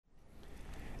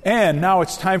And now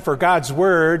it's time for God's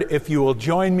Word. If you will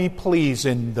join me, please,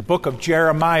 in the book of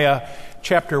Jeremiah,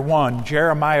 chapter 1,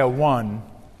 Jeremiah 1.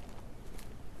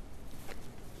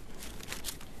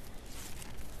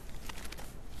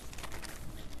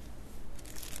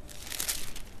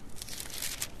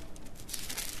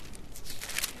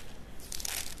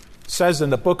 It says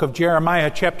in the book of Jeremiah,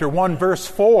 chapter 1, verse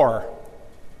 4,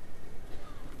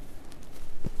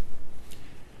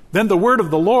 "Then the word of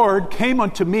the Lord came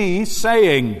unto me,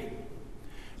 saying,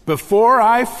 Before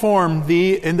I formed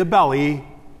thee in the belly,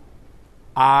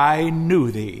 I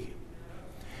knew thee.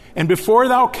 And before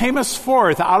thou camest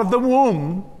forth out of the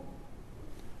womb,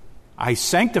 I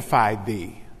sanctified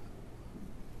thee."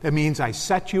 That means I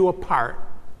set you apart.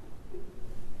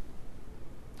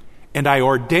 "And I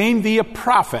ordained thee a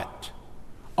prophet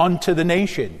unto the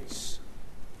nations."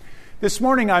 This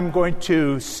morning I'm going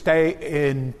to stay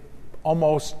in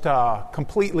almost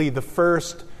completely the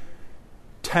first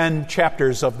 10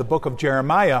 chapters of the book of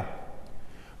Jeremiah.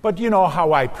 But you know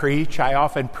how I preach. I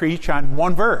often preach on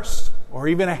one verse or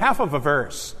even a half of a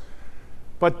verse.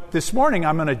 But this morning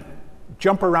I'm going to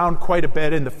jump around quite a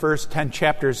bit in the first 10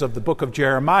 chapters of the book of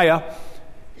Jeremiah.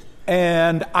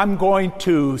 And I'm going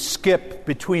to skip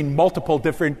between multiple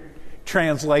different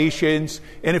translations.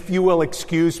 And if you will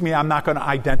excuse me, I'm not going to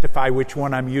identify which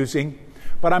one I'm using.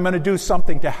 But I'm going to do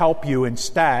something to help you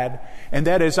instead, and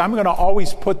that is I'm going to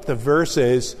always put the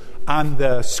verses on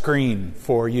the screen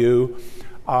for you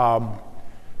to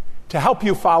help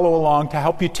you follow along, to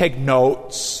help you take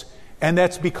notes, and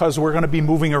that's because we're going to be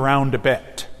moving around a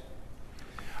bit.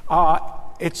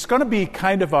 It's going to be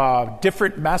kind of a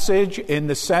different message in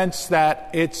the sense that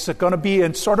it's going to be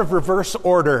in sort of reverse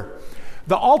order.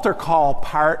 The altar call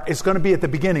part is going to be at the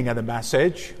beginning of the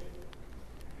message.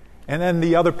 And then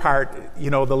the other part,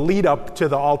 the lead up to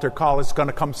the altar call is going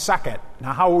to come second.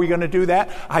 Now, how are we going to do that?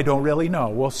 I don't really know.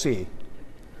 We'll see.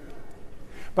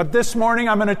 But this morning,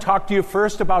 I'm going to talk to you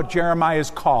first about Jeremiah's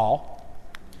call.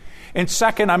 And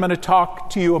second, I'm going to talk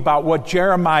to you about what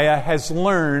Jeremiah has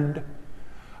learned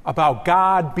about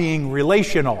God being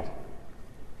relational.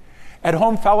 At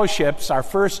Home Fellowships, our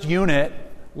first unit,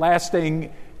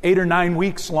 lasting 8 or 9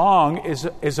 weeks long,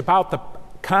 is about the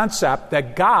concept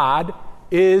that God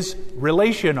is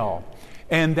relational.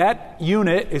 And that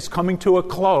unit is coming to a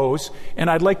close, and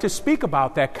I'd like to speak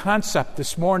about that concept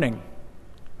this morning.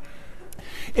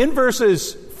 In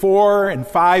verses 4 and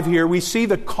 5 here, we see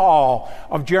the call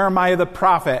of Jeremiah the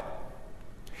prophet.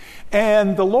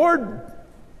 And the Lord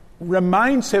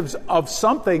reminds him of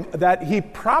something that he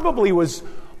probably was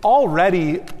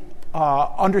already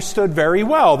understood very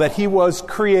well, that he was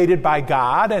created by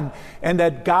God and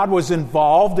that God was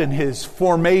involved in his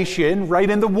formation right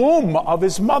in the womb of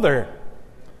his mother.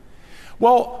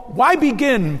 Well, why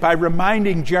begin by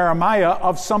reminding Jeremiah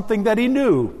of something that he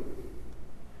knew?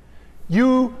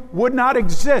 You would not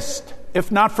exist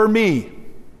if not for me.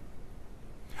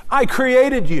 I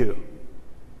created you.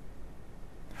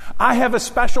 I have a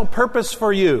special purpose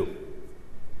for you.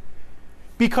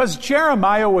 Because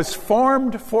Jeremiah was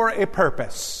formed for a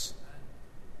purpose.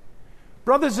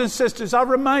 Brothers and sisters, I'll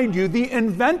remind you, the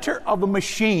inventor of a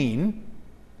machine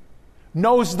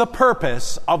knows the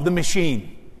purpose of the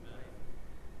machine.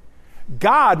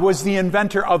 God was the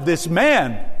inventor of this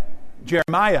man,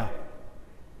 Jeremiah,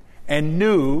 and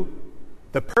knew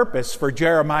the purpose for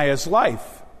Jeremiah's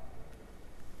life.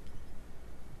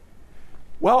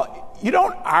 Well, you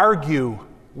don't argue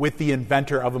with the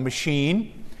inventor of a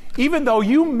machine, even though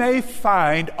you may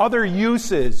find other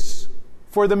uses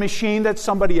for the machine that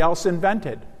somebody else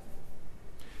invented.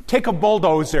 Take a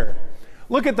bulldozer.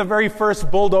 Look at the very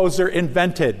first bulldozer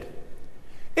invented.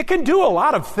 It can do a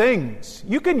lot of things.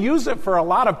 You can use it for a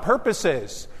lot of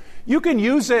purposes. You can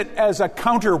use it as a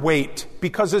counterweight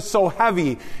because it's so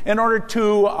heavy in order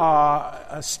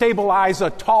to stabilize a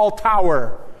tall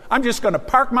tower. I'm just going to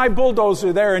park my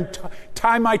bulldozer there and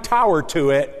tie my tower to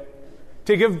it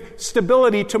to give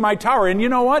stability to my tower. And you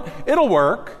know what? It'll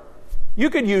work. You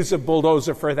could use a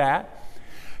bulldozer for that.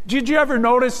 Did you ever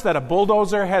notice that a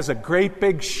bulldozer has a great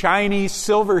big shiny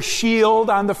silver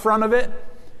shield on the front of it?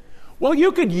 Well,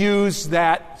 you could use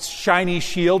that shiny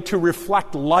shield to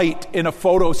reflect light in a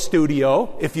photo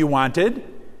studio if you wanted.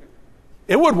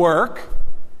 It would work.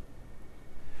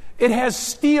 It has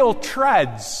steel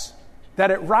treads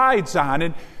that it rides on,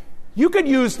 and you could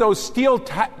use those steel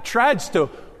treads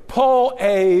to pull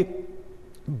a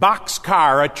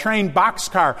boxcar, a train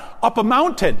boxcar, up a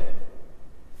mountain.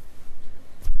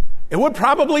 It would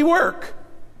probably work.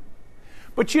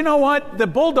 But you know what? The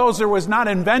bulldozer was not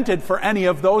invented for any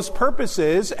of those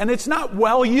purposes, and it's not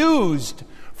well used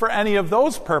for any of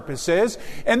those purposes.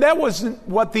 And that wasn't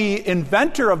what the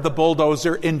inventor of the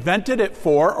bulldozer invented it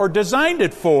for or designed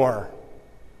it for.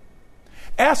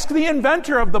 Ask the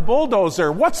inventor of the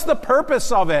bulldozer, what's the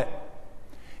purpose of it?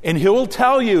 And he will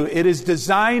tell you it is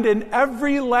designed in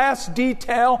every last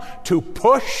detail to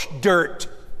push dirt.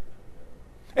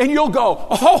 And you'll go,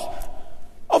 oh,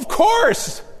 of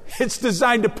course it's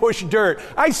designed to push dirt.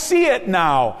 I see it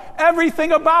now.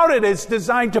 Everything about it is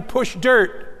designed to push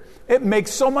dirt. It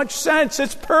makes so much sense.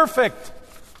 It's perfect.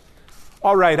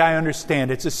 All right, I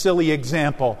understand. It's a silly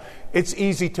example. It's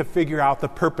easy to figure out the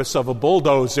purpose of a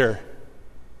bulldozer.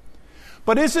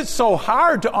 But is it so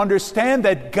hard to understand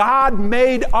that God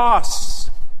made us?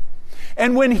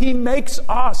 And when He makes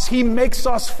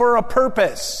us for a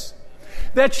purpose.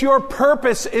 That your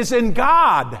purpose is in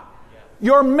God,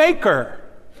 your Maker,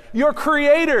 your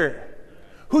Creator,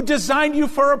 who designed you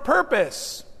for a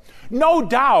purpose. No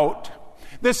doubt,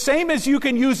 the same as you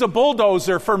can use a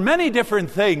bulldozer for many different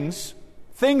things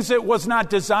it was not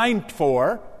designed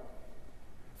for,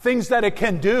 things that it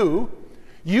can do,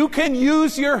 you can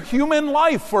use your human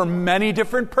life for many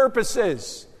different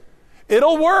purposes.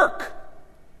 It'll work.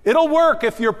 It'll work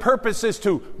if your purpose is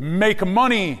to make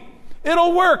money.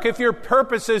 It'll work if your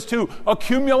purpose is to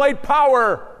accumulate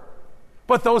power.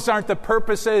 But those aren't the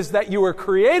purposes that you were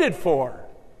created for.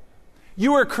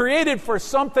 You were created for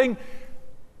something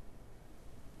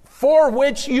for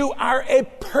which you are a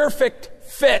perfect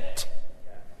fit.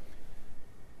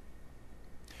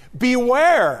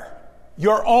 Beware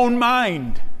your own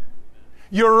mind,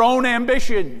 your own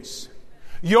ambitions,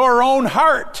 your own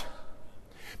heart,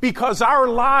 because our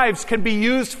lives can be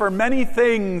used for many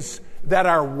things that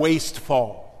are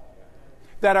wasteful,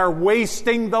 that are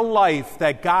wasting the life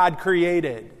that God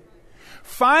created.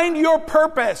 Find your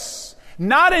purpose,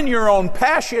 not in your own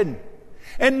passion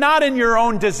and not in your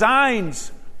own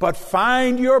designs, but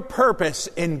find your purpose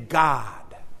in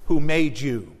God who made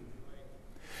you.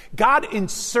 God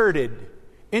inserted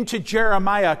into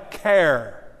Jeremiah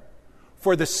care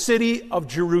for the city of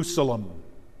Jerusalem.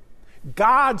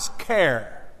 God's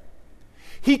care.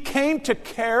 He came to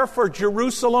care for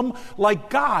Jerusalem like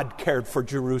God cared for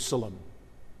Jerusalem.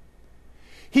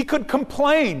 He could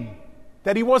complain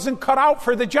that he wasn't cut out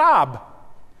for the job,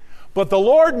 but the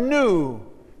Lord knew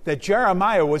that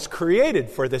Jeremiah was created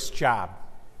for this job.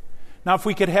 Now, if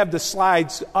we could have the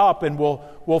slides up, and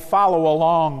we'll follow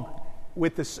along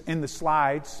with this in the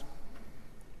slides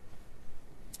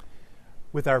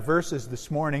with our verses this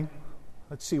morning.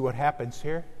 Let's see what happens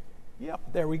here.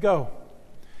 Yep, there we go.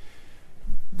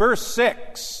 Verse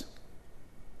 6.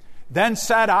 Then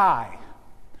said I,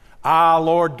 Ah,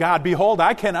 Lord God, behold,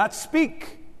 I cannot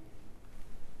speak.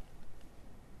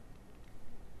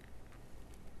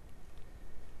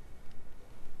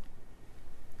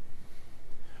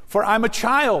 For I'm a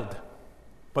child.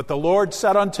 But the Lord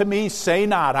said unto me, Say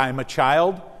not, I am a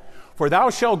child. For thou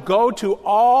shalt go to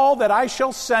all that I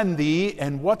shall send thee,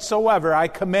 and whatsoever I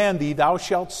command thee, thou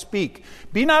shalt speak.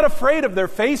 Be not afraid of their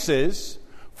faces,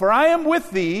 for I am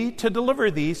with thee to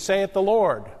deliver thee, saith the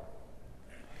Lord.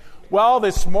 Well,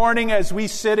 this morning as we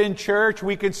sit in church,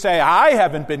 we can say, I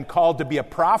haven't been called to be a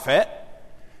prophet.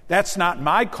 That's not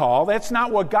my call. That's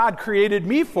not what God created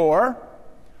me for.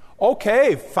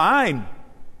 Okay, fine.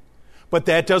 But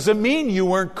that doesn't mean you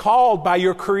weren't called by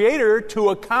your Creator to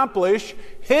accomplish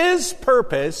His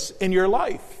purpose in your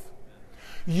life.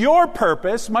 Your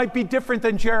purpose might be different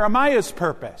than Jeremiah's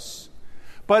purpose,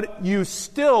 but you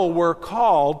still were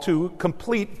called to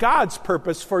complete God's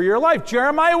purpose for your life.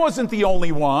 Jeremiah wasn't the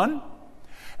only one.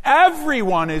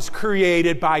 Everyone is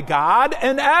created by God,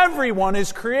 and everyone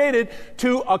is created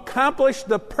to accomplish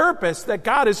the purpose that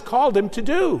God has called him to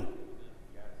do.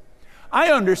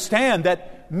 I understand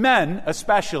that men,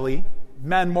 especially,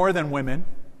 men more than women,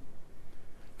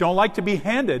 don't like to be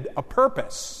handed a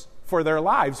purpose for their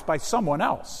lives by someone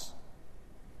else.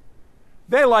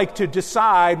 They like to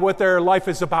decide what their life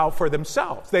is about for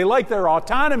themselves. They like their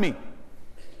autonomy.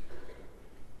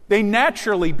 They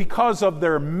naturally, because of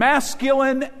their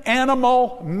masculine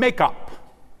animal makeup,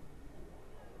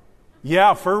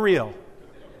 yeah, for real.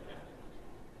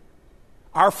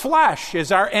 Our flesh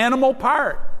is our animal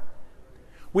part.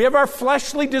 We have our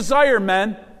fleshly desire,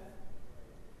 men.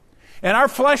 And our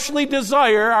fleshly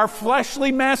desire, our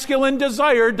fleshly masculine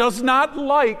desire, does not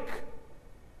like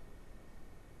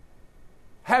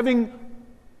having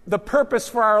the purpose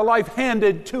for our life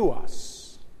handed to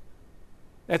us.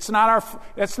 That's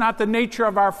not the nature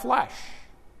of our flesh.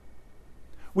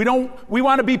 We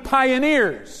want to be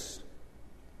pioneers.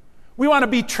 We want to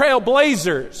be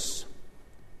trailblazers.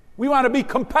 We want to be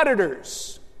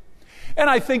competitors. And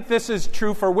I think this is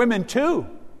true for women too.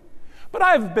 But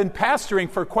I've been pastoring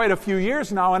for quite a few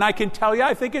years now, and I can tell you,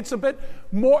 I think it's a bit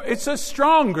more, it's a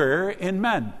stronger in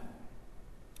men,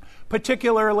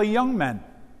 particularly young men.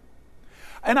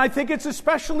 And I think it's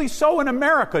especially so in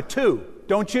America too,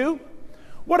 don't you?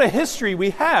 What a history we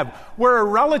have. We're a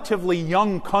relatively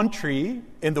young country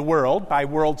in the world by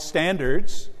world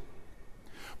standards,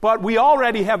 but we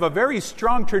already have a very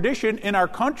strong tradition in our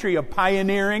country of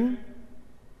pioneering,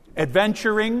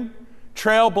 adventuring,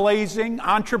 trailblazing,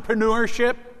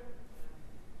 entrepreneurship.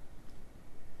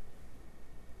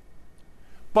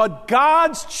 But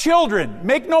God's children,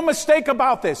 make no mistake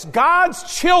about this, God's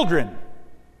children,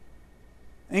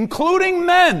 including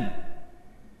men,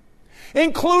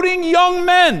 including young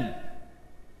men,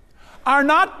 are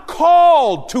not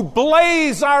called to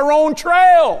blaze our own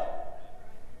trail.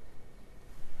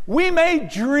 We may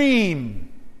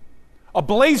dream of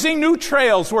blazing new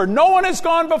trails where no one has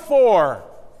gone before.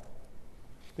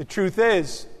 The truth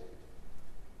is,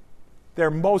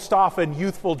 they're most often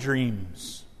youthful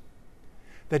dreams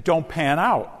that don't pan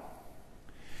out.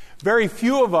 Very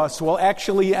few of us will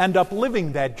actually end up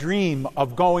living that dream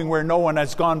of going where no one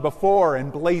has gone before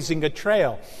and blazing a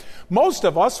trail. Most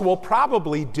of us will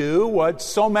probably do what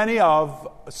so many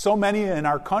in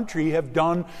our country have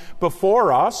done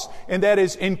before us, and that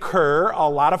is incur a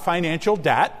lot of financial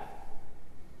debt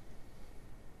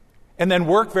and then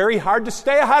work very hard to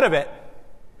stay ahead of it.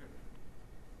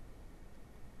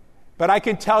 But I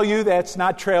can tell you that's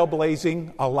not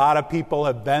trailblazing. A lot of people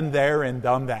have been there and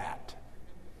done that.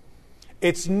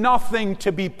 It's nothing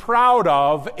to be proud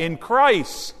of in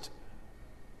Christ.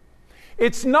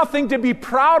 It's nothing to be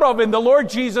proud of in the Lord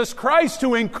Jesus Christ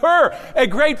to incur a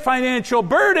great financial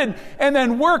burden and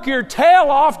then work your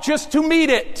tail off just to meet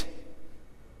it.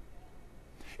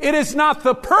 It is not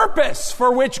the purpose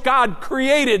for which God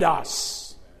created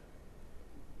us.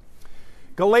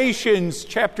 Galatians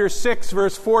chapter 6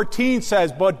 verse 14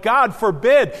 says, "But God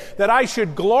forbid that I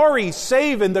should glory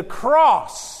save in the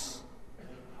cross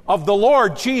of the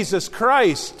Lord Jesus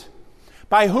Christ,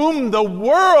 by whom the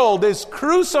world is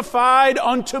crucified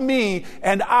unto me,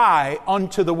 and I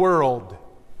unto the world."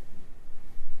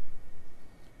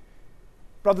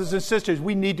 Brothers and sisters,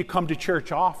 we need to come to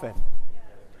church often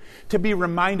to be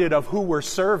reminded of who we're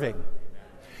serving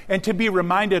and to be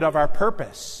reminded of our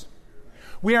purpose.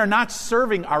 We are not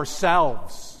serving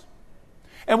ourselves,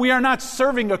 and we are not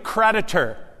serving a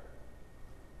creditor.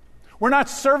 We're not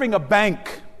serving a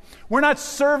bank. We're not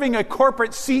serving a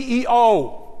corporate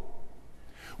CEO.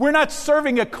 We're not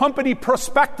serving a company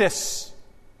prospectus.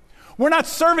 We're not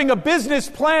serving a business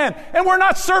plan, and we're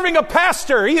not serving a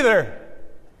pastor either.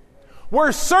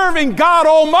 We're serving God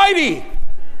Almighty.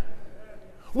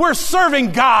 We're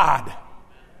serving God.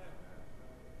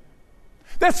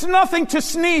 That's nothing to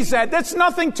sneeze at. That's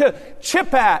nothing to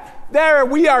chip at. There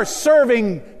we are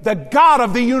serving the God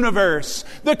of the universe,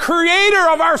 the creator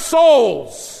of our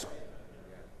souls.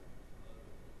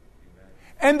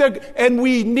 And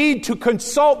we need to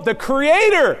consult the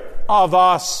creator of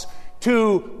us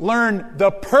to learn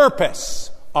the purpose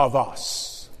of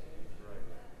us.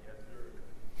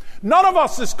 None of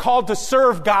us is called to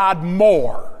serve God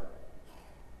more,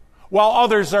 while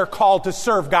others are called to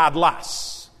serve God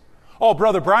less. Oh,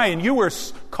 Brother Brian, you were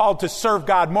called to serve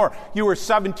God more. You were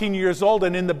 17 years old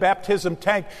and in the baptism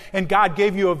tank, and God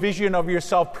gave you a vision of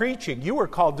yourself preaching. You were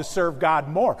called to serve God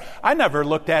more. I never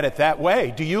looked at it that way.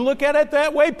 Do you look at it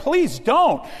that way? Please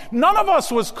don't. None of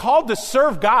us was called to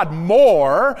serve God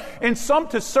more and some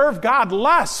to serve God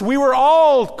less. We were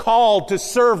all called to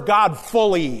serve God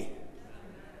fully.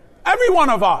 Every one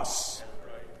of us.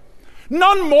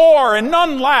 None more and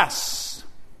none less.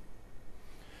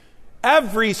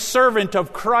 Every servant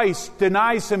of Christ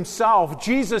denies himself.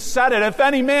 Jesus said it, "If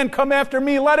any man come after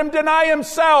me, let him deny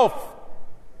himself."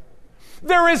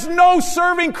 There is no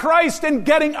serving Christ and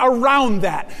getting around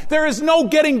that. There is no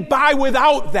getting by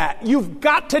without that. You've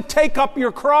got to take up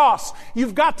your cross.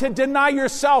 You've got to deny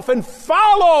yourself and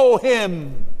follow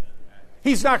him.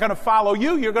 He's not going to follow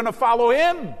you. You're going to follow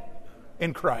him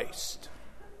in Christ.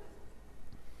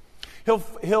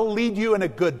 He'll lead you in a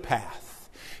good path.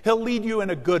 He'll lead you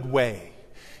in a good way.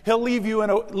 He'll lead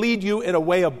you in a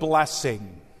way of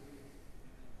blessing.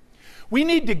 We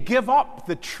need to give up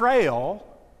the trail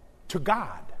to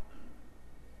God.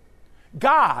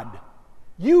 God,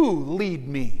 you lead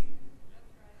me.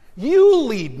 You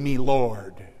lead me,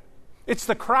 Lord. It's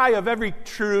the cry of every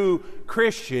true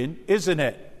Christian, isn't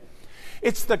it?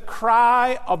 It's the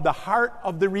cry of the heart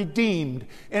of the redeemed.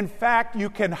 In fact, you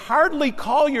can hardly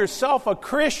call yourself a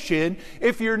Christian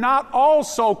if you're not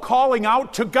also calling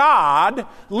out to God,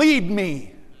 lead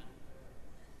me.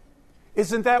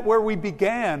 Isn't that where we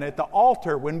began, at the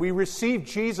altar, when we received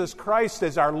Jesus Christ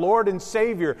as our Lord and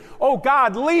Savior? Oh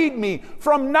God, lead me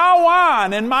from now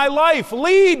on in my life.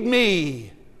 Lead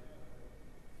me.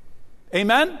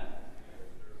 Amen?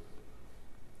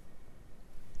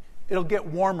 It'll get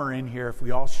warmer in here if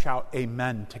we all shout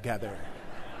amen together.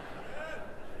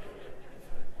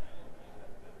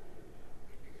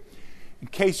 In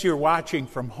case you're watching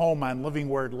from home on Living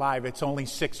Word Live, it's only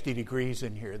 60 degrees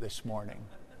in here this morning.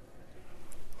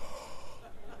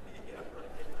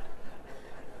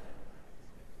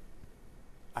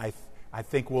 I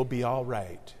think we'll be all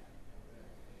right.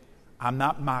 I'm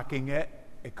not mocking it.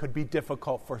 It could be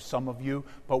difficult for some of you,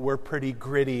 but we're pretty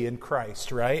gritty in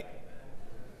Christ, right?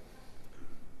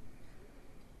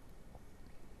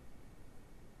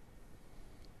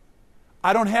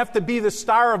 I don't have to be the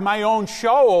star of my own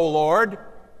show, O Lord.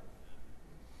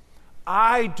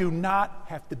 I do not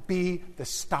have to be the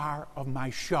star of my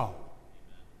show.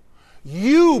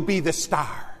 You be the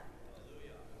star.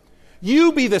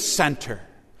 You be the center.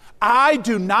 I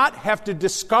do not have to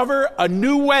discover a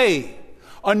new way,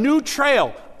 a new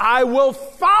trail. I will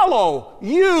follow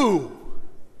you.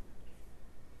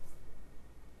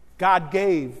 God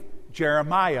gave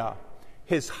Jeremiah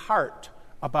his heart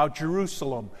about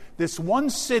Jerusalem, this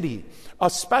one city, a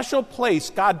special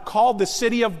place God called the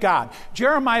city of God.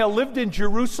 Jeremiah lived in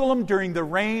Jerusalem during the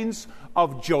reigns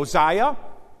of Josiah,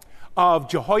 of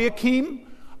Jehoiakim,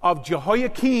 of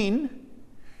Jehoiakim,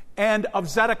 and of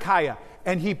Zedekiah.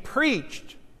 And he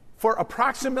preached for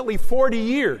approximately 40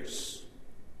 years.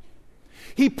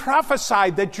 He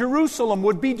prophesied that Jerusalem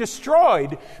would be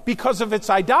destroyed because of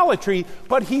its idolatry,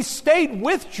 but he stayed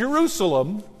with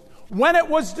Jerusalem when it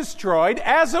was destroyed.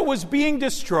 As it was being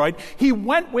destroyed, he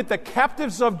went with the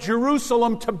captives of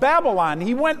Jerusalem to Babylon.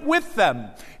 He went with them.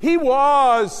 He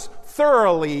was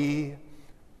thoroughly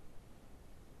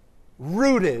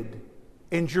rooted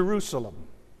in Jerusalem.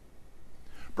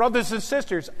 Brothers and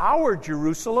sisters, our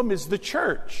Jerusalem is the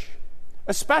church,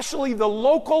 especially the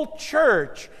local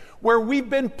church where we've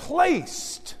been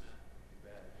placed.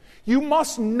 You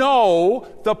must know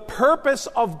the purpose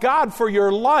of God for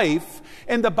your life,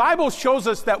 and the Bible shows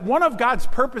us that one of God's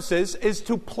purposes is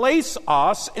to place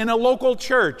us in a local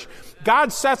church.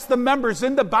 God sets the members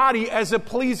in the body as it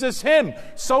pleases Him.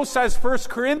 So says 1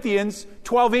 Corinthians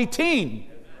 12:18.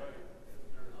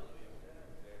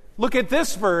 Look at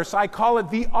this verse. I call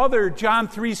it the other John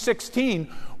 3:16.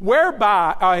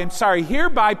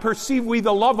 Hereby perceive we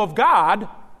the love of God.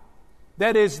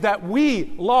 That is, that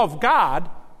we love God,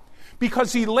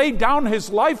 because He laid down His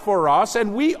life for us,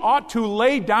 and we ought to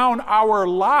lay down our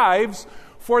lives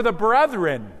for the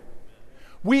brethren.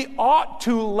 We ought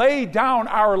to lay down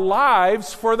our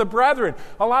lives for the brethren.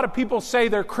 A lot of people say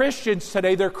they're Christians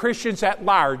today. They're Christians at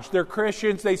large. They're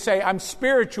Christians. They say, I'm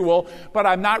spiritual, but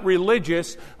I'm not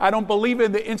religious. I don't believe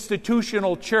in the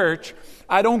institutional church.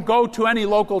 I don't go to any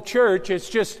local church. It's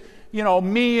just,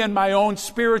 me and my own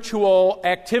spiritual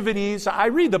activities. I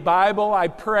read the Bible. I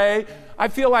pray. I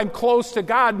feel I'm close to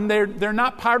God, and they're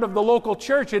not part of the local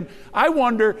church. And I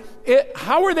wonder,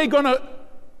 how are they going to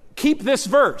keep this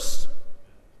verse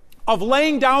of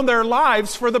laying down their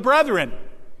lives for the brethren?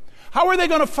 How are they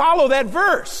going to follow that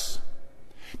verse?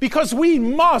 Because we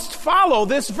must follow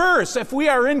this verse if we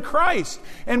are in Christ.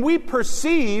 And we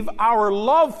perceive our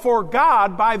love for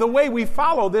God by the way we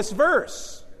follow this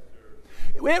verse.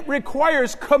 It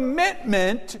requires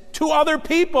commitment to other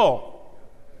people.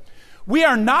 We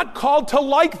are not called to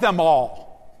like them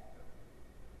all.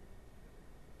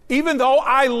 Even though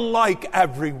I like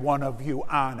every one of you,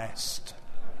 honest.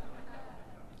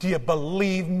 Do you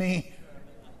believe me?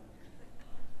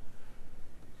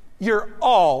 You're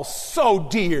all so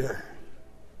dear.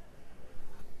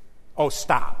 Oh,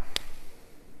 stop.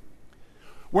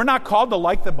 We're not called to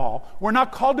like them all. We're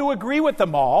not called to agree with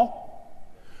them all.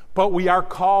 But we are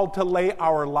called to lay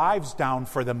our lives down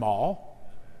for them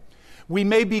all. We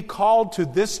may be called to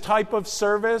this type of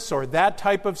service or that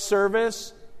type of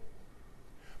service,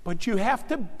 but you have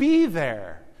to be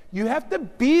there. You have to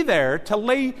be there to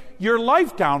lay your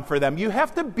life down for them. You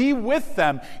have to be with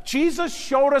them. Jesus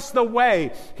showed us the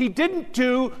way. He didn't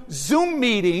do Zoom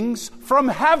meetings from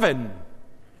heaven.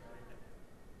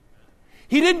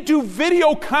 He didn't do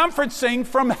video conferencing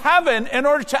from heaven in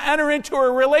order to enter into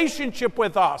a relationship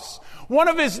with us. One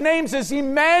of His names is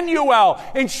Emmanuel.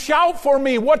 And shout for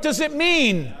me, what does it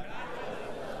mean?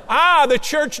 The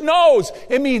church knows.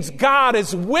 It means God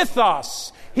is with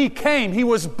us. He came, He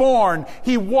was born,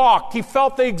 He walked, He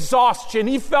felt the exhaustion,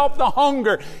 He felt the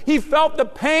hunger, He felt the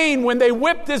pain when they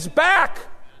whipped His back.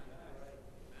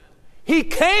 He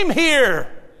came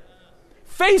here.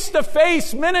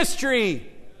 Face-to-face ministry.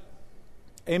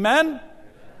 Amen?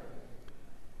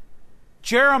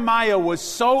 Jeremiah was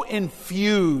so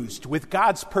infused with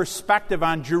God's perspective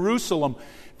on Jerusalem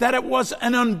that it was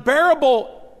an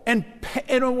unbearable and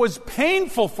it was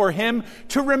painful for him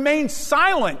to remain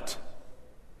silent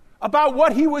about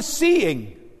what he was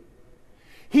seeing.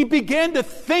 He began to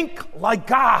think like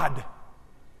God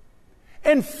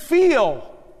and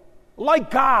feel like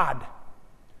God.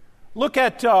 Look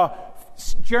at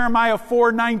Jeremiah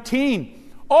 4:19.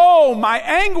 Oh, my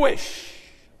anguish!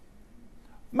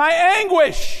 My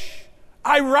anguish!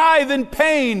 I writhe in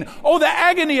pain. Oh, the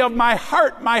agony of my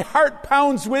heart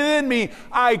pounds within me.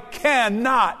 I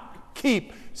cannot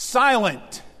keep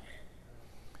silent.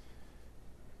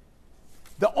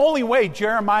 The only way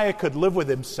Jeremiah could live with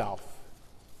himself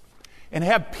and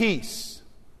have peace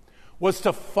was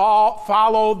to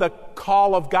follow the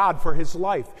call of God for his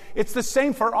life. It's the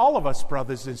same for all of us,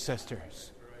 brothers and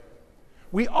sisters.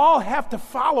 We all have to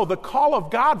follow the call of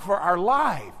God for our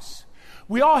lives.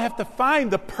 We all have to find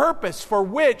the purpose for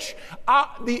which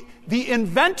the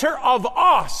inventor of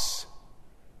us,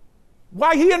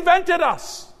 why he invented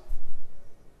us.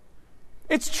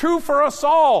 It's true for us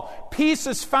all. Peace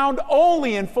is found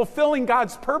only in fulfilling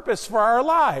God's purpose for our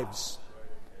lives.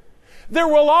 There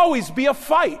will always be a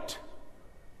fight.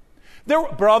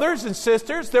 Brothers and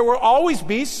sisters, there will always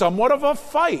be somewhat of a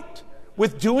fight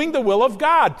with doing the will of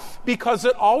God, because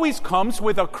it always comes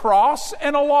with a cross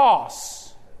and a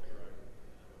loss.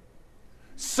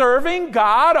 Serving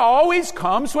God always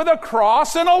comes with a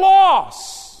cross and a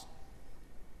loss.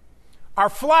 Our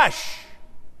flesh,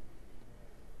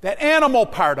 that animal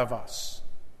part of us,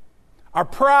 our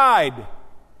pride,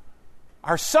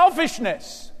 our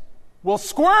selfishness will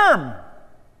squirm.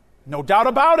 No doubt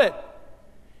about it.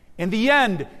 In the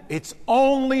end, it's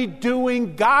only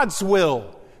doing God's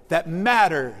will that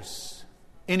matters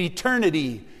in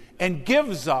eternity and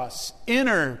gives us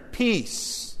inner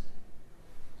peace.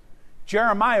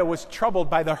 Jeremiah was troubled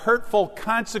by the hurtful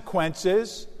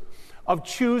consequences of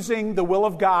choosing the will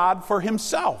of God for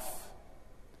himself.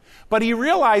 But he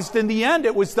realized in the end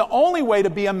it was the only way to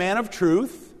be a man of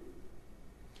truth.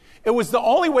 It was the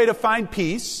only way to find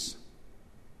peace.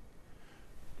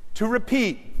 To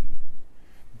repeat,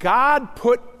 God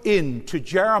put into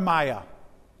Jeremiah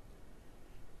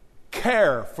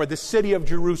care for the city of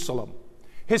Jerusalem.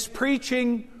 His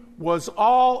preaching was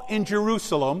all in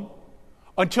Jerusalem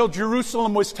until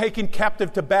Jerusalem was taken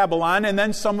captive to Babylon, and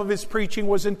then some of his preaching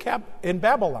was in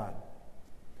Babylon.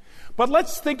 But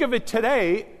let's think of it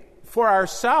today for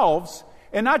ourselves,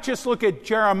 and not just look at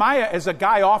Jeremiah as a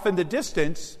guy off in the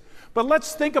distance, but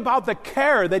let's think about the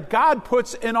care that God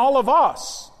puts in all of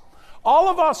us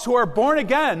who are born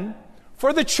again,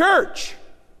 for the church.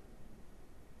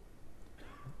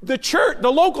 The church,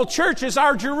 the local church, is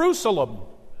our Jerusalem.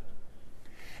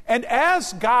 And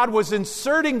as God was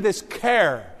inserting this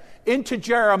care into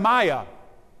Jeremiah,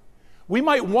 we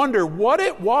might wonder what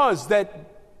it was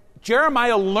that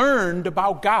Jeremiah learned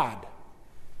about God.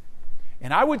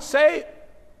 And I would say,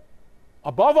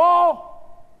 above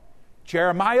all,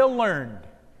 Jeremiah learned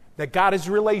that God is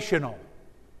relational.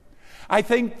 I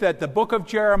think that the book of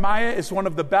Jeremiah is one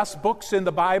of the best books in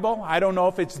the Bible. I don't know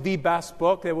if it's the best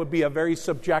book. It would be a very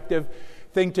subjective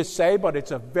thing to say, but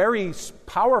it's a very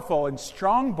powerful and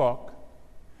strong book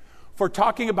for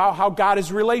talking about how God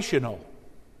is relational.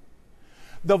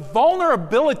 The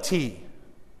vulnerability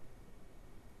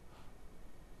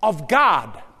of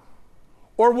God,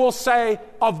 or we'll say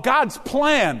of God's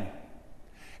plan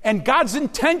and God's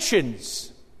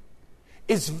intentions,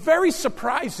 is very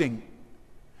surprising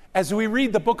as we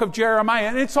read the book of Jeremiah.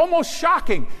 And it's almost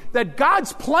shocking that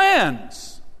God's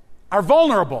plans are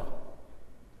vulnerable.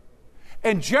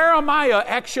 And Jeremiah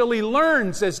actually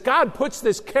learns, as God puts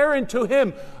this care into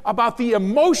him, about the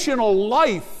emotional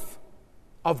life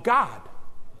of God.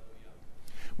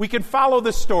 We can follow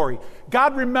the story.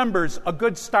 God remembers a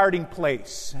good starting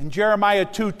place. In Jeremiah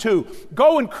 2:2,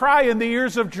 go and cry in the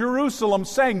ears of Jerusalem,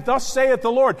 saying, thus saith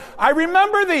the Lord, I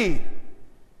remember thee,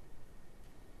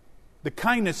 the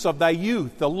kindness of thy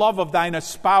youth, the love of thine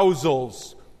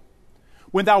espousals,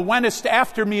 when thou wentest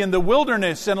after me in the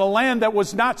wilderness, in a land that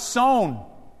was not sown.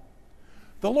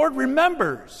 The Lord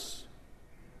remembers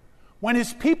when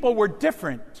his people were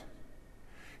different.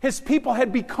 His people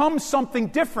had become something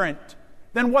different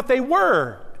than what they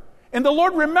were. And the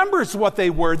Lord remembers what they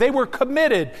were. They were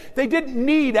committed. They didn't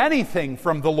need anything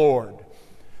from the Lord.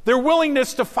 Their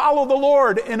willingness to follow the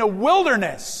Lord in a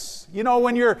wilderness. You know,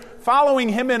 when you're following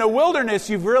him in a wilderness,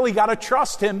 you've really got to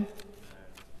trust him.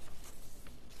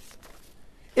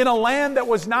 In a land that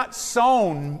was not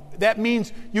sown, that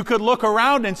means you could look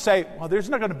around and say, well, there's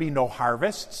not going to be no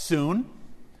harvest soon.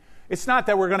 It's not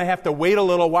that we're going to have to wait a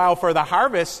little while for the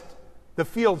harvest. The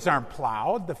fields aren't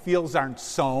plowed. The fields aren't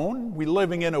sown. We're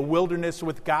living in a wilderness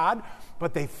with God,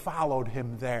 but they followed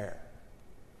him there.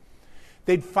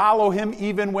 They'd follow him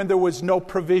even when there was no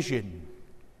provision.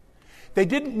 They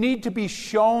didn't need to be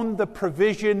shown the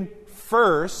provision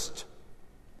first,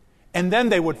 and then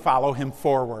they would follow him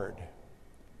forward.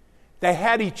 They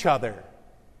had each other,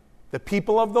 the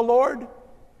people of the Lord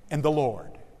and the Lord.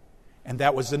 And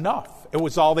that was enough. It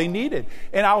was all they needed.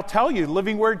 And I'll tell you,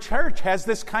 Living Word Church has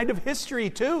this kind of history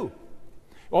too.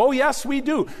 Oh, yes, we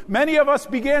do. Many of us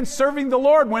began serving the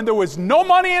Lord when there was no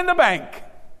money in the bank,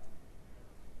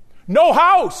 no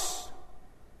house,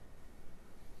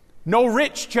 no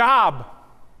rich job,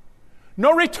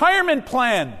 no retirement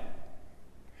plan.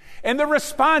 And the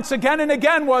response again and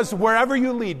again was, wherever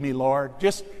you lead me, Lord.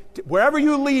 Just wherever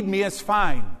you lead me is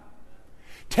fine.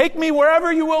 Take me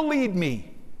wherever you will lead me.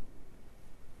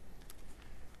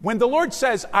 When the Lord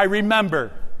says, I remember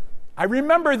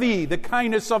thee, the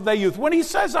kindness of thy youth. When he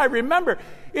says, I remember,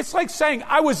 it's like saying,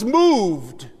 I was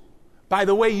moved by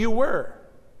the way you were.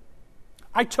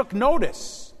 I took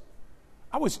notice.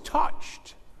 I was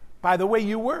touched by the way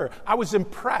you were. I was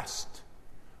impressed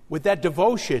with that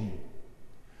devotion.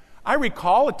 I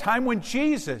recall a time when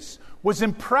Jesus was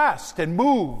impressed and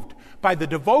moved by the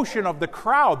devotion of the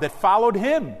crowd that followed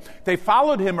him. They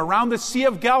followed him around the Sea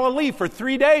of Galilee for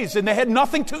 3 days, and they had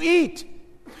nothing to eat.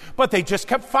 But they just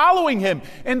kept following him.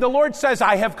 And the Lord says,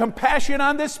 I have compassion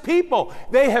on this people.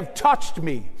 They have touched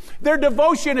me. Their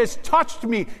devotion has touched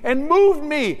me and moved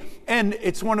me. And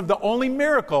it's one of the only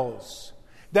miracles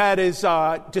that is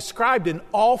described in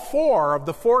all 4 of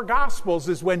the 4 Gospels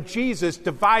is when Jesus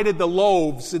divided the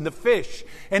loaves and the fish,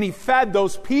 and he fed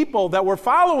those people that were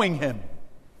following him.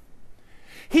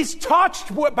 He's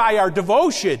touched by our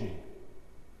devotion.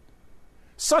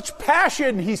 Such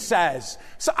passion, he says.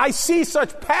 So I see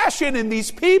such passion in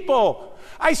these people.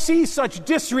 I see such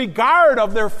disregard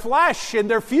of their flesh and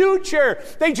their future.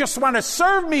 They just want to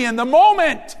serve me in the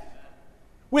moment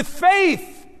with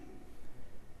faith.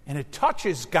 And it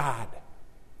touches God.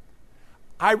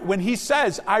 When he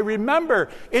says, I remember,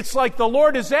 it's like the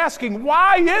Lord is asking,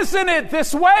 why isn't it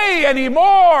this way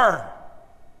anymore?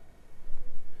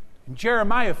 And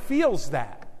Jeremiah feels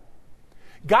that.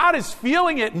 God is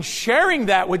feeling it and sharing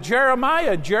that with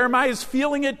Jeremiah. Jeremiah is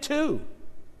feeling it too.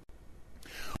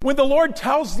 When the Lord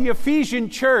tells the Ephesian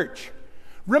church,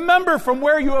 remember from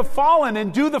where you have fallen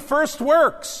and do the first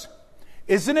works,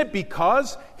 isn't it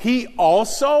because he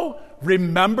also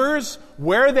remembers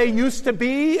where they used to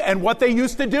be and what they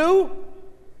used to do?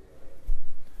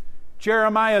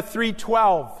 Jeremiah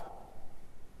 3:12.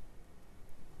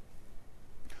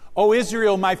 O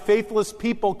Israel, my faithless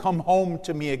people, come home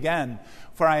to me again,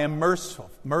 for I am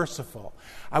merciful.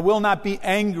 I will not be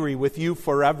angry with you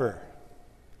forever.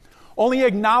 Only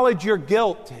acknowledge your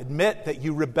guilt. Admit that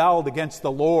you rebelled against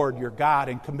the Lord your God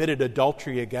and committed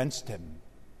adultery against him.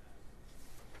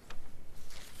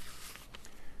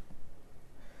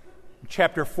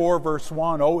 Chapter 4, verse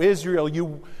 1. O Israel,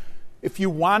 if you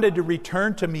wanted to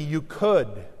return to me, you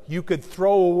could. You could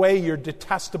throw away your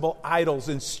detestable idols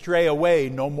and stray away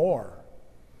no more.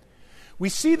 We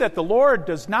see that the Lord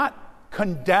does not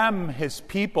condemn his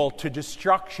people to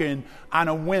destruction on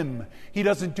a whim. He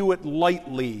doesn't do it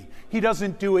lightly. He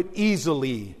doesn't do it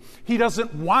easily. He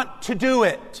doesn't want to do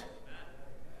it.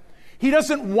 He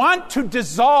doesn't want to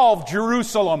dissolve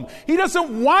Jerusalem. He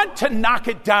doesn't want to knock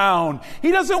it down.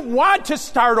 He doesn't want to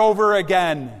start over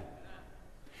again.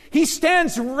 He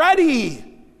stands ready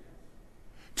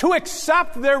to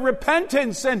accept their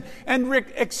repentance and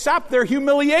accept their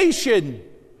humiliation.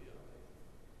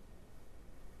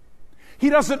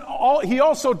 He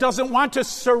also doesn't want to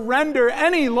surrender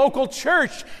any local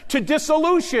church to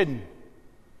dissolution.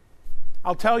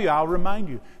 I'll remind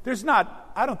you,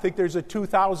 I don't think there's a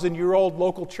 2,000-year-old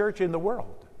local church in the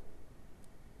world.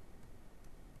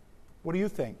 What do you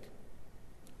think?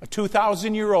 A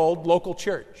 2,000-year-old local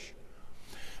church.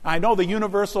 I know the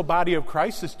universal body of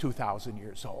Christ is 2,000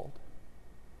 years old.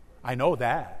 I know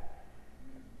that.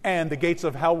 And the gates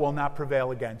of hell will not prevail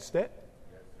against it.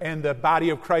 And the body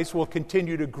of Christ will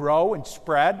continue to grow and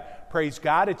spread. Praise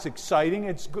God. It's exciting.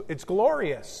 It's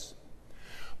glorious.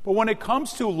 But when it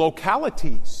comes to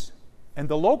localities and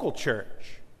the local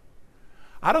church,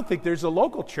 I don't think there's a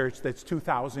local church that's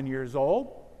 2,000 years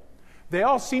old. They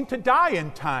all seem to die in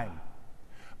time.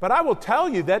 But I will tell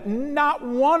you that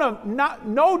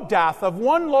no death of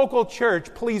one local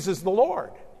church pleases the Lord.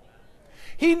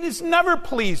 He is never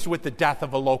pleased with the death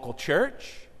of a local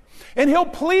church. And he'll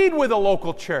plead with a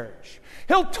local church.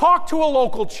 He'll talk to a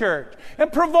local church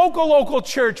and provoke a local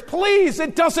church. Please,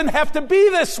 it doesn't have to be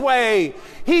this way.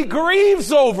 He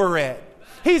grieves over it.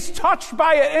 He's touched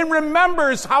by it and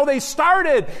remembers how they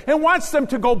started and wants them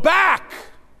to go back.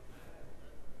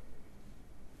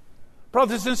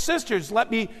 Brothers and sisters, let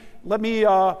me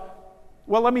go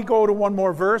to one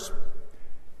more verse.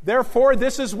 Therefore,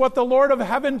 this is what the Lord of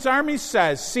heaven's armies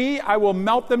says. See, I will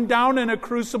melt them down in a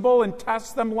crucible and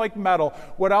test them like metal.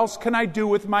 What else can I do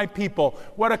with my people?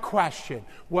 What a question.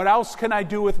 What else can I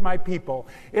do with my people?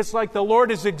 It's like the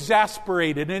Lord is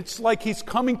exasperated, and it's like he's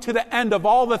coming to the end of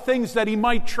all the things that he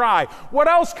might try. What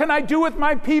else can I do with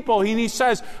my people? And he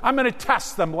says, I'm going to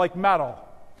test them like metal.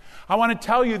 I want to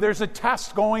tell you there's a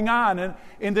test going on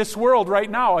in this world right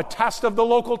now, a test of the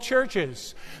local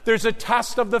churches. There's a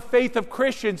test of the faith of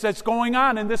Christians that's going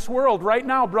on in this world right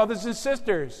now, brothers and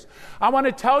sisters. I want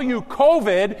to tell you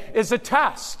COVID is a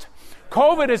test.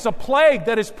 COVID is a plague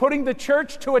that is putting the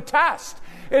church to a test.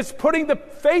 It's putting the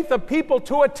faith of people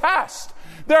to a test.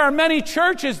 There are many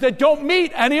churches that don't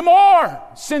meet anymore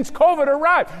since COVID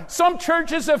arrived. Some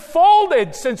churches have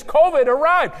folded since COVID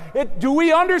arrived. Do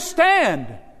we understand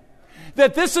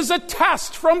that this is a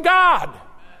test from God?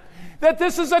 That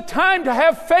this is a time to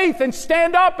have faith and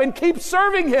stand up and keep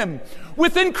serving Him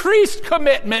with increased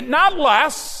commitment, not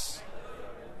less.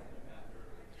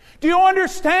 Do you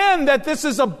understand that this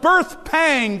is a birth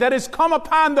pang that has come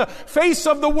upon the face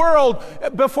of the world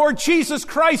before Jesus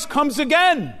Christ comes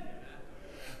again?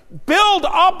 Build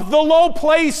up the low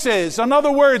places. In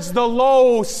other words, the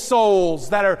low souls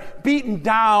that are beaten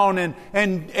down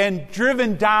and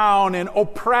driven down and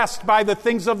oppressed by the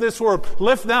things of this world.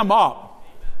 Lift them up.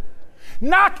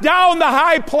 Knock down the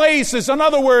high places. In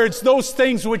other words, those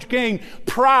things which gain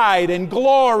pride and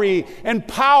glory and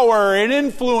power and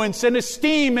influence and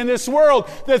esteem in this world.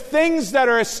 The things that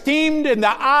are esteemed in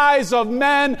the eyes of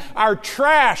men are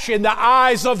trash in the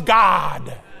eyes of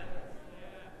God.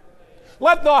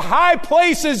 Let the high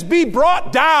places be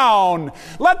brought down.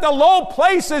 Let the low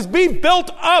places be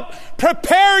built up.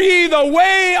 Prepare ye the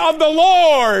way of the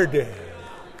Lord.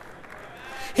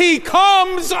 He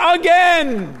comes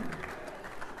again.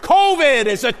 COVID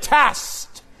is a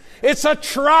test. It's a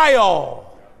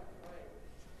trial.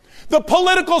 The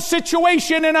political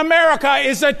situation in America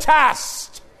is a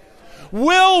test.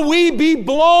 Will we be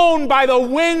blown by the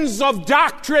winds of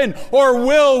doctrine, or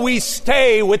will we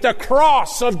stay with the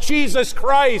cross of Jesus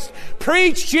Christ?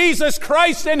 Preach Jesus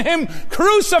Christ and Him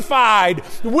crucified.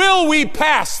 Will we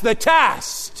pass the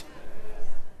test?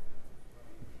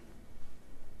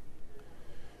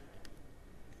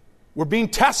 We're being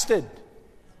tested.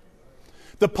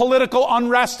 The political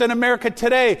unrest in America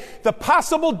today, the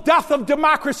possible death of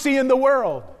democracy in the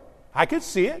world. I could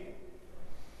see it.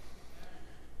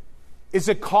 Is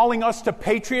it calling us to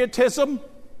patriotism?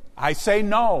 I say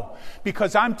no,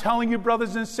 because I'm telling you,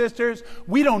 brothers and sisters,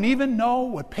 we don't even know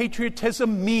what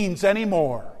patriotism means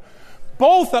anymore.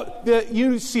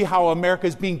 You see how America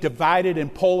is being divided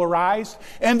and polarized,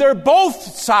 and both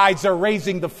sides are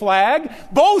raising the flag.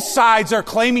 Both sides are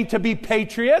claiming to be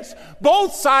patriots.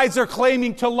 Both sides are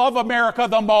claiming to love America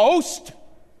the most.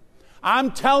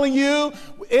 I'm telling you,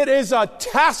 it is a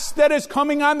test that is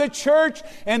coming on the church,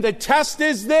 and the test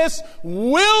is this: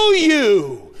 will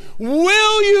you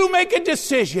make a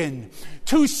decision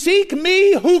to seek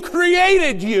me who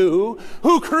created you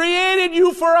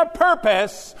for a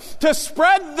purpose, to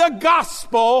spread the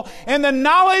gospel and the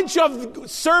knowledge of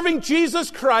serving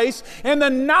Jesus Christ and the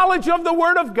knowledge of the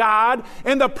Word of God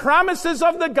and the promises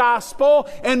of the gospel,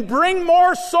 and bring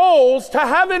more souls to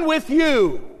heaven with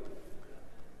you?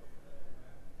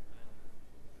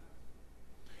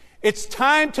 It's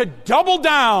time to double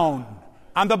down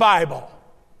on the Bible.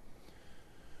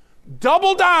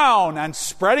 Double down on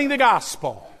spreading the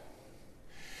gospel.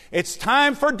 It's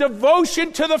time for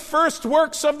devotion to the first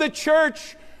works of the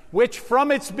church, which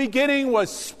from its beginning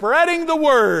was spreading the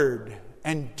word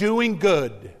and doing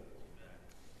good.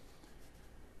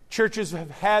 Churches have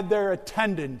had their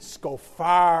attendance go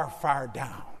far, far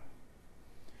down.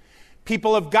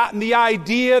 People have gotten the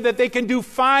idea that they can do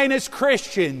fine as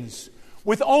Christians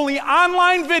with only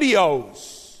online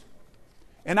videos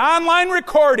and online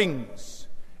recordings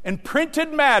and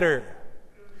printed matter.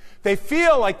 They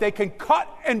feel like they can cut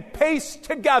and paste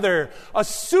together a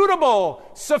suitable,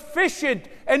 sufficient,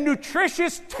 and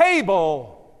nutritious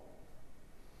table.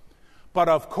 But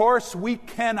of course, we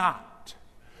cannot.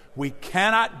 We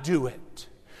cannot do it.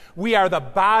 We are the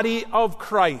body of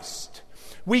Christ.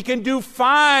 We can do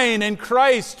fine in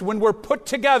Christ when we're put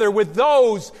together with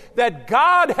those that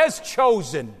God has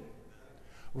chosen,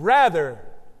 rather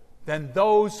than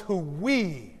those who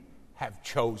we have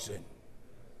chosen.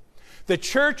 The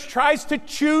church tries to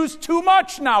choose too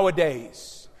much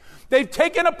nowadays. They've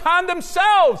taken upon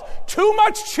themselves too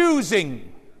much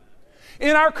choosing.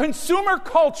 In our consumer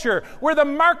culture, where the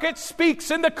market speaks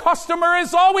and the customer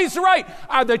is always right,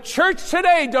 the church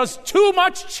today does too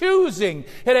much choosing.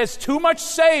 It has too much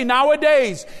say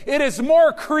nowadays. It is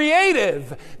more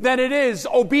creative than it is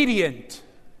obedient.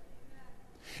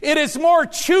 It is more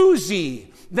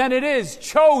choosy than it is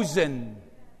chosen.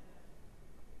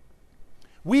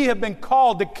 We have been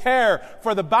called to care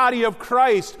for the body of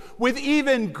Christ with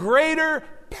even greater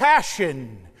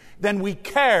passion than we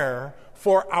care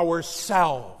for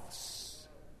ourselves.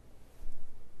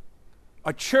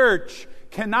 A church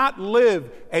cannot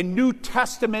live a New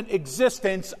Testament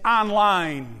existence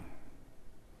online.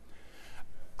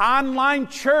 Online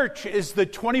church is the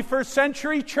 21st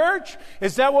century church?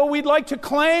 Is that what we'd like to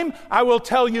claim? I will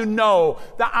tell you no.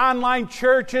 The online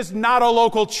church is not a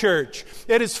local church.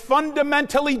 It is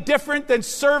fundamentally different than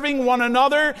serving one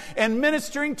another and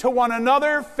ministering to one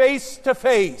another face to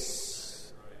face.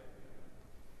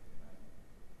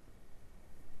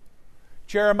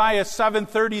 Jeremiah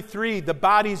 7:33, the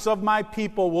bodies of my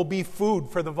people will be food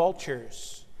for the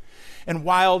vultures and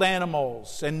wild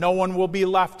animals, and no one will be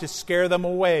left to scare them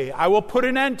away. I will put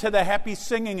an end to the happy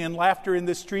singing and laughter in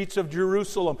the streets of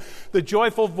Jerusalem. The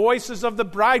joyful voices of the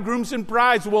bridegrooms and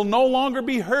brides will no longer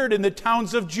be heard in the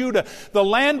towns of Judah. The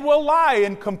land will lie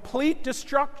in complete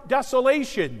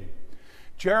desolation.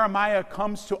 Jeremiah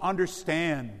comes to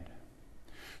understand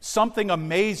something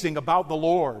amazing about the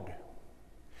Lord.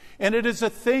 And it is a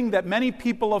thing that many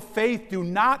people of faith do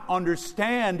not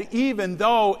understand, even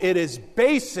though it is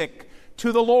basic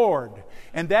to the Lord.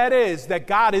 And that is that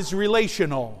God is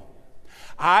relational.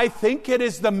 I think it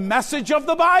is the message of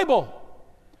the Bible.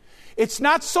 It's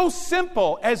not so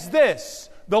simple as this: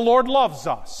 the Lord loves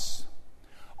us.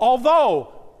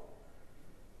 Although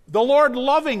the Lord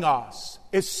loving us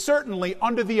is certainly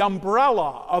under the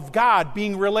umbrella of God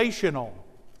being relational.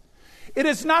 It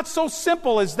is not so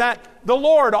simple as that the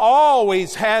Lord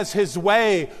always has his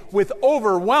way with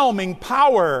overwhelming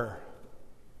power.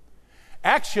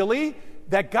 Actually,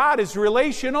 that God is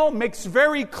relational makes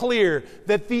very clear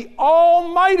that the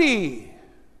Almighty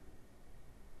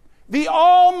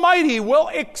will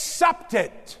accept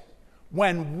it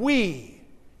when we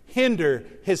hinder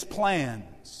his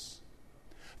plans.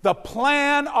 The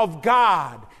plan of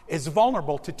God is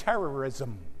vulnerable to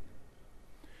terrorism.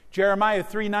 Jeremiah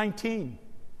 3:19.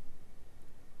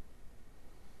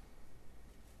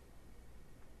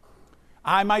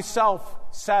 I myself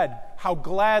said, how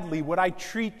gladly would I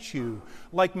treat you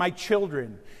like my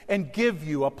children and give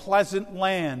you a pleasant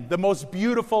land, the most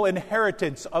beautiful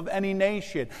inheritance of any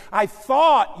nation. I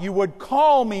thought you would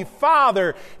call me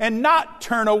Father and not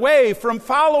turn away from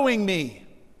following me.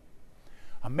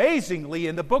 Amazingly,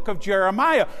 in the book of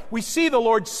Jeremiah, we see the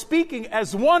Lord speaking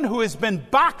as one who has been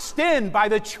boxed in by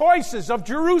the choices of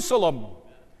Jerusalem,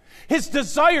 his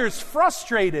desires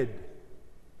frustrated.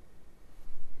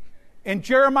 In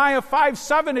Jeremiah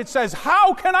 5:7, it says,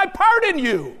 how can I pardon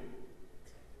you?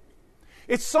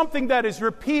 It's something that is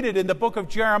repeated in the book of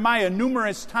Jeremiah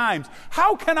numerous times.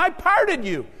 How can I pardon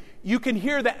you? You can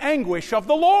hear the anguish of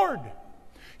the Lord.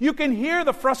 You can hear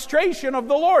the frustration of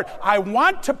the Lord. I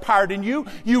want to pardon you.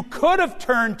 You could have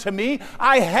turned to me.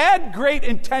 I had great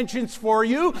intentions for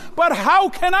you, but how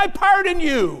can I pardon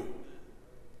you?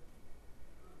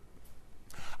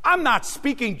 I'm not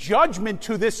speaking judgment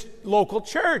to this local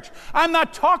church. I'm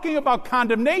not talking about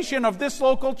condemnation of this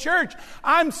local church.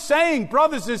 I'm saying,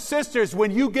 brothers and sisters,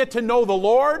 when you get to know the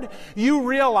Lord, you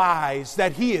realize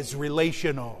that he is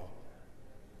relational.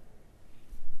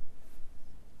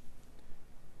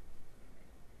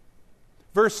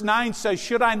 Verse 9 says,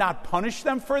 should I not punish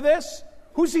them for this?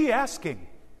 Who's he asking?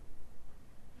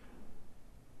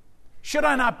 Should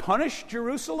I not punish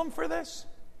Jerusalem for this?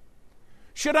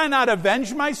 Should I not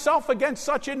avenge myself against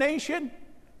such a nation?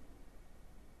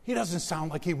 He doesn't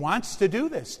sound like he wants to do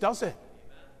this, does it?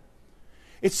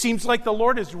 It seems like the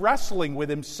Lord is wrestling with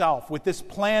himself with this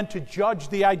plan to judge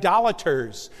the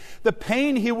idolaters. The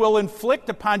pain he will inflict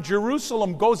upon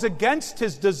Jerusalem goes against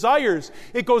his desires.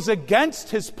 It goes against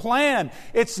his plan.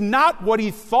 It's not what he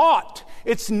thought.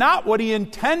 It's not what he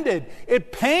intended.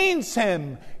 It pains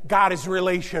him. God is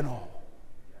relational.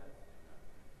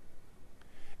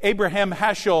 Abraham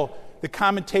Heschel, the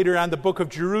commentator on the book of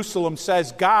Jerusalem,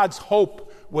 says God's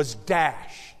hope was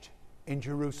dashed in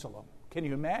Jerusalem. Can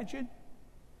you imagine?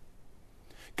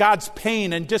 God's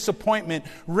pain and disappointment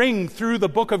ring through the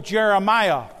book of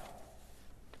Jeremiah.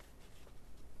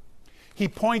 He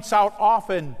points out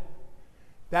often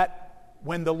that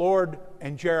when the Lord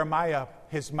and Jeremiah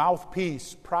his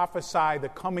mouthpiece, prophesy the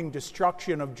coming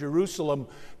destruction of Jerusalem,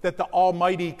 that the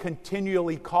Almighty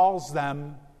continually calls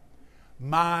them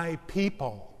my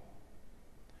people.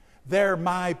 They're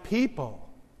my people.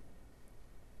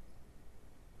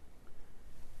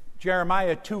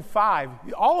 Jeremiah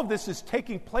 2:5. All of this is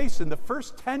taking place in the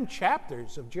first 10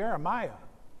 chapters of Jeremiah.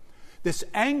 This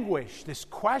anguish, this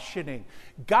questioning.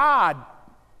 God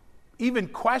even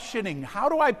questioning, how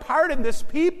do I pardon this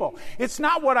people? It's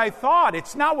not what I thought.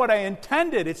 It's not what I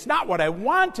intended. It's not what I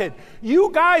wanted. You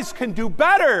guys can do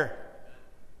better.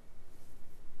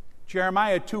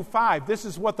 Jeremiah 2:5. This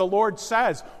is what the Lord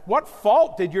says. What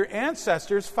fault did your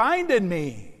ancestors find in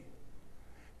me,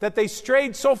 that they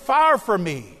strayed so far from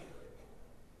me?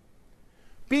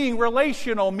 Being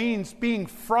relational means being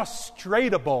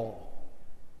frustratable.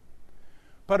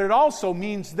 But it also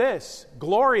means this,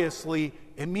 gloriously,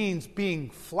 it means being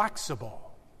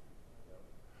flexible.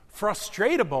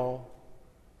 Frustratable,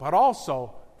 but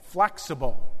also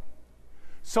flexible.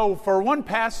 So for one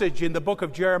passage in the book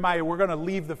of Jeremiah, we're going to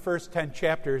leave the first 10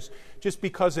 chapters just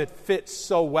because it fits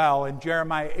so well. In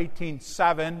Jeremiah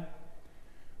 18:7,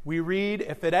 we read,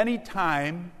 if at any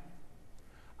time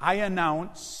I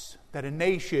announce that a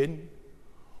nation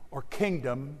or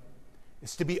kingdom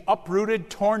is to be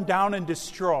uprooted, torn down, and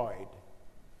destroyed,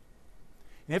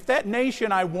 and if that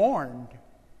nation I warned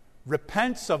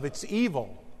repents of its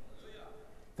evil,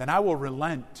 then I will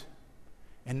relent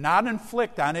and not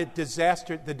inflict on it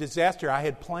the disaster I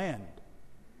had planned.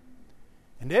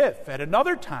 And if at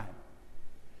another time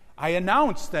I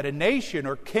announce that a nation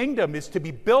or kingdom is to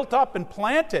be built up and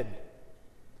planted,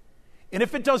 and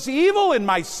if it does evil in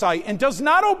my sight and does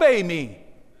not obey me,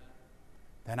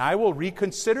 then I will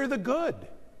reconsider the good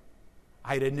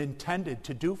I had intended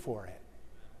to do for it.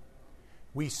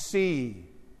 We see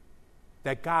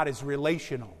that God is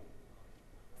relational,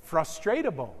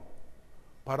 frustratable,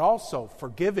 but also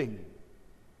forgiving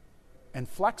and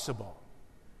flexible.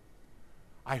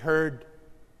 I heard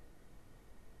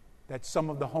that some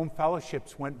of the home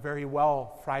fellowships went very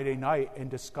well Friday night in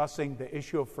discussing the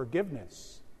issue of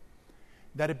forgiveness,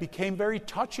 that it became very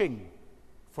touching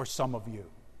for some of you.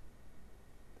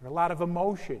 There are a lot of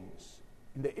emotions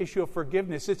in the issue of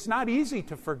forgiveness. It's not easy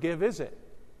to forgive, is it?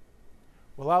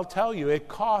 Well, I'll tell you, it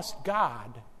cost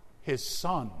God his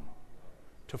Son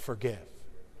to forgive,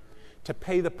 to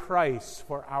pay the price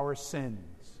for our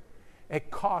sins. It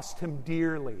cost him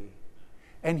dearly,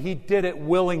 and he did it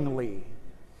willingly,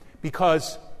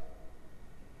 because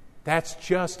that's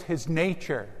just his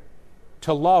nature,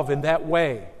 to love in that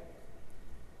way.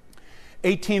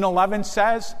 18:11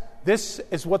 says, this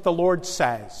is what the Lord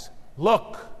says.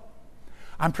 Look,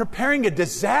 I'm preparing a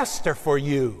disaster for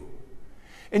you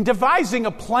and devising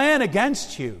a plan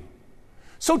against you.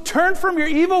 So turn from your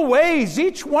evil ways,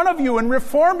 each one of you, and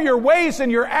reform your ways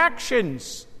and your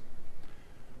actions.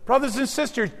 Brothers and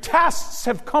sisters, tests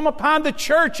have come upon the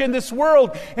church in this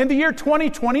world in the year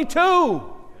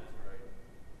 2022.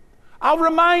 I'll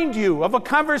remind you of a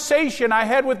conversation I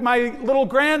had with my little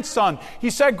grandson.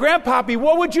 He said, Grandpappy,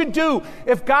 what would you do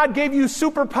if God gave you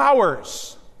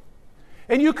superpowers?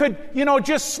 And you could,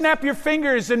 just snap your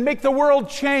fingers and make the world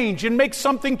change and make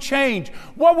something change.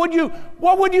 What would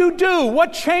you do?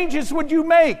 What changes would you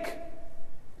make?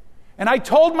 And I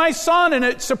told my son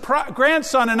and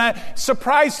grandson, and I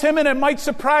surprised him, and it might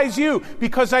surprise you,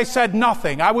 because I said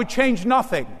nothing. I would change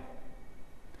nothing.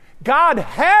 God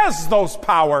has those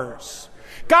powers.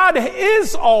 God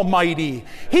is almighty.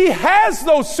 He has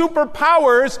those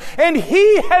superpowers, and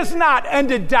he has not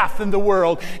ended death in the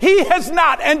world. He has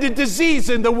not ended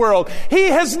disease in the world. He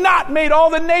has not made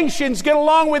all the nations get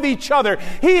along with each other.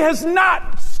 He has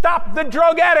not stopped the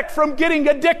drug addict from getting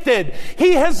addicted.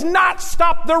 He has not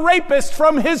stopped the rapist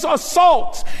from his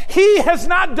assaults. He has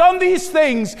not done these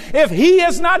things. If he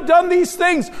has not done these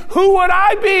things, who would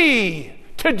I be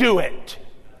to do it?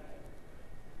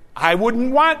 I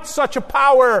wouldn't want such a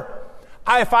power.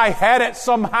 If I had it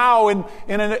somehow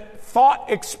in a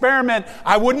thought experiment,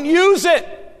 I wouldn't use it.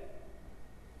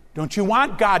 Don't you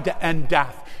want God to end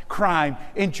death, crime,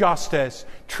 injustice,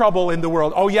 trouble in the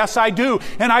world? Oh, yes, I do.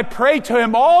 And I pray to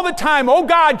him all the time, oh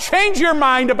God, change your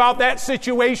mind about that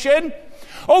situation.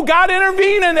 Oh God,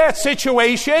 intervene in that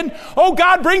situation. Oh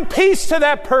God, bring peace to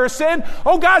that person.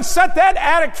 Oh God, set that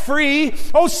addict free.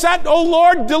 Oh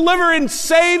Lord, deliver and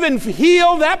save and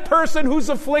heal that person who's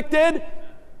afflicted.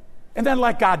 And then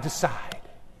let God decide.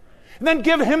 And then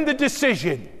give him the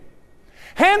decision.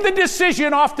 Hand the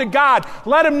decision off to God.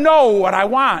 Let him know what I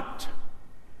want.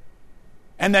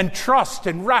 And then trust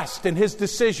and rest in his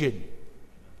decision.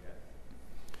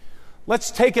 Let's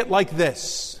take it like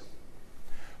this.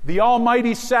 The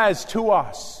Almighty says to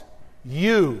us,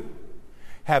 You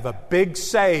have a big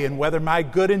say in whether my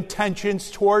good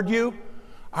intentions toward you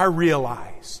are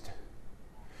realized.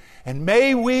 And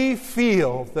may we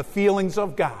feel the feelings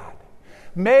of God.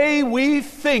 May we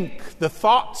think the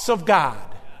thoughts of God.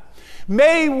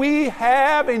 May we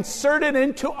have inserted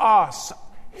into us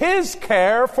His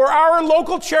care for our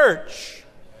local church.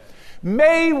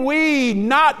 May we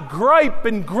not gripe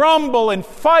and grumble and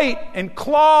fight and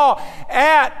claw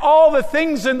at all the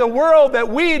things in the world that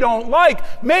we don't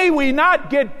like. May we not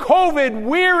get COVID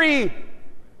weary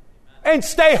and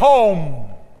stay home.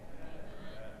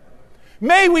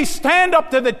 May we stand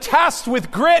up to the test with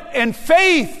grit and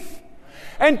faith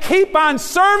and keep on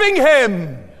serving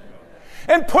Him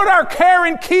and put our care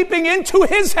and keeping into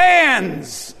His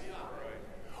hands,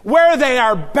 where they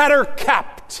are better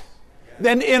kept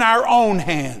than in our own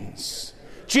hands.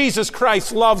 Jesus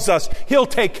Christ loves us. He'll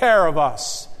take care of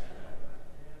us.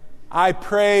 I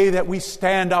pray that we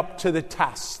stand up to the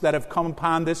tests that have come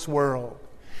upon this world,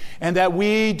 and that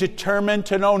we determine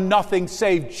to know nothing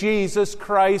save Jesus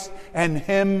Christ and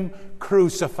Him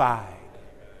crucified.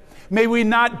 May we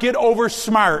not get over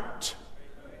smart.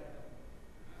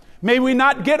 May we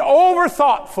not get over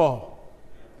thoughtful.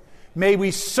 May we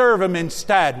serve Him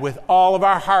instead with all of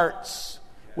our hearts,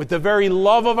 with the very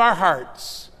love of our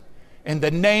hearts. In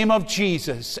the name of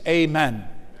Jesus, amen.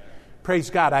 Praise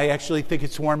God. I actually think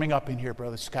it's warming up in here,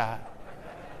 Brother Scott.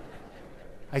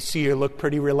 I see you look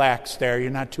pretty relaxed there. You're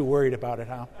not too worried about it,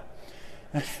 huh?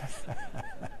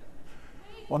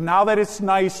 Well, now that it's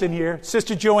nice in here,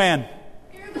 Sister Joanne.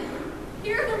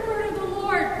 Hear the word of the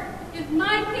Lord. If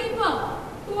my people,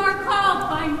 who are called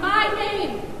by my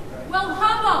name, will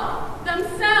humble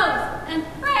themselves and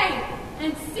pray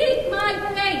and seek my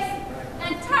face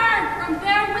and turn from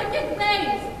their wicked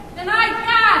ways, then I,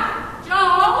 God,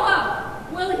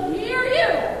 Jehovah, will hear you.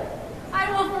 I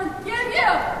will forgive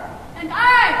you. And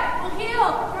I will heal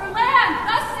your land.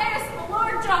 Thus saith the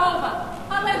Lord Jehovah.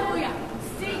 Hallelujah.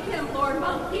 Seek Him, Lord,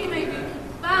 while He may be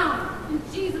found.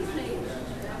 In Jesus' name.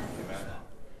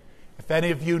 If any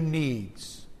of you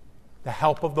needs the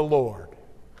help of the Lord,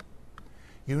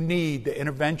 you need the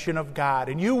intervention of God,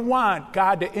 and you want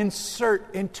God to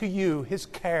insert into you His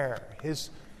care, His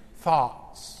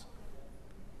thoughts.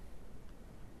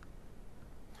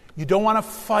 You don't want to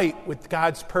fight with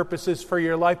God's purposes for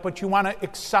your life, but you want to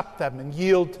accept them and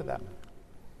yield to them.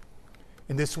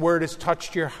 And this word has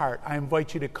touched your heart. I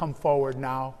invite you to come forward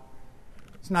now.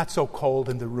 It's not so cold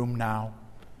in the room now.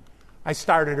 I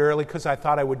started early because I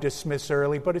thought I would dismiss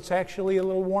early, but it's actually a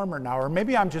little warmer now. Or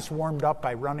maybe I'm just warmed up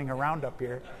by running around up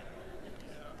here.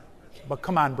 But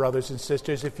come on, brothers and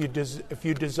sisters, if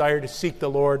you desire to seek the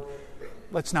Lord,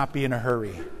 let's not be in a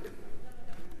hurry.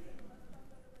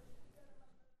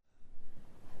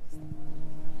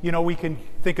 You know, we can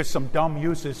think of some dumb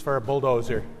uses for a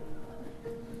bulldozer,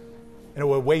 and it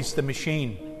would waste the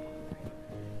machine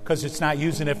because it's not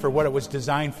using it for what it was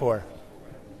designed for.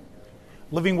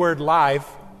 Living Word Live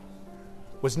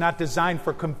was not designed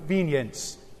for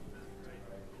convenience.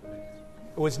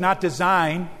 It was not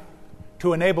designed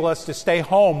to enable us to stay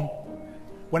home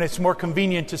when it's more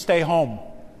convenient to stay home.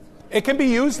 It can be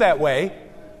used that way,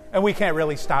 and we can't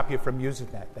really stop you from using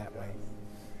that way.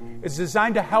 It's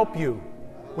designed to help you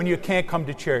when you can't come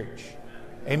to church.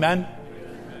 Amen?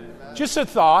 Just a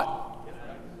thought,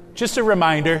 just a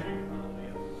reminder.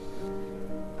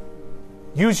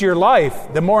 Use your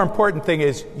life. The more important thing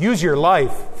is use your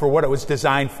life for what it was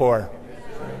designed for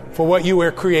what you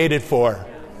were created for.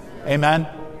 Amen?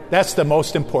 That's the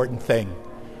most important thing.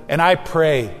 And I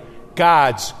pray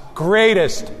God's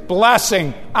greatest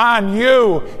blessing on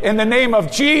you in the name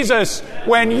of Jesus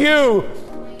when you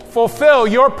fulfill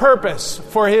your purpose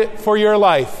for your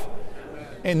life.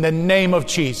 In the name of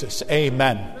Jesus,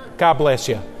 amen. God bless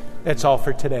you. That's all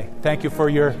for today. Thank you for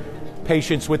your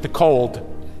patience with the cold.